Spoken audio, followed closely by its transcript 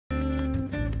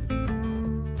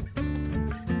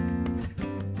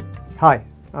Hi,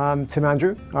 I'm Tim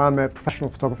Andrew. I'm a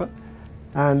professional photographer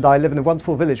and I live in a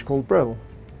wonderful village called Brill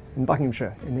in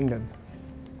Buckinghamshire in England.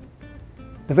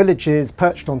 The village is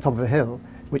perched on top of a hill,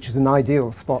 which is an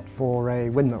ideal spot for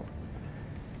a windmill.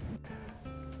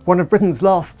 One of Britain's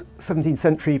last 17th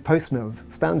century post mills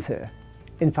stands here.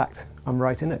 In fact, I'm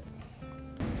right in it.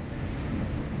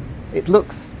 It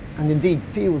looks and indeed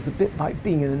feels a bit like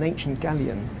being in an ancient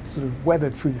galleon, sort of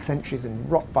weathered through the centuries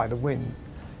and rocked by the wind.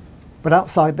 But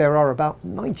outside there are about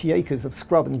 90 acres of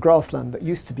scrub and grassland that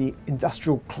used to be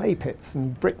industrial clay pits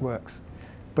and brickworks,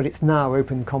 but it's now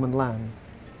open common land.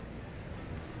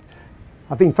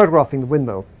 I've been photographing the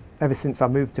windmill ever since I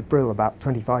moved to Brill about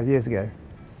 25 years ago.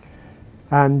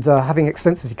 And having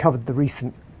extensively covered the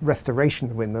recent restoration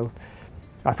of the windmill,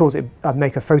 I thought I'd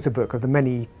make a photo book of the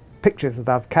many pictures that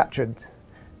I've captured,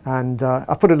 and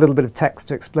I put a little bit of text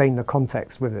to explain the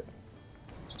context with it.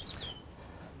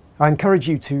 I encourage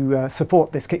you to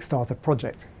support this Kickstarter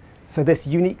project, so this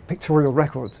unique pictorial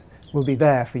record will be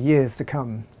there for years to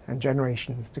come and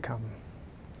generations to come.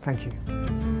 Thank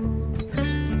you.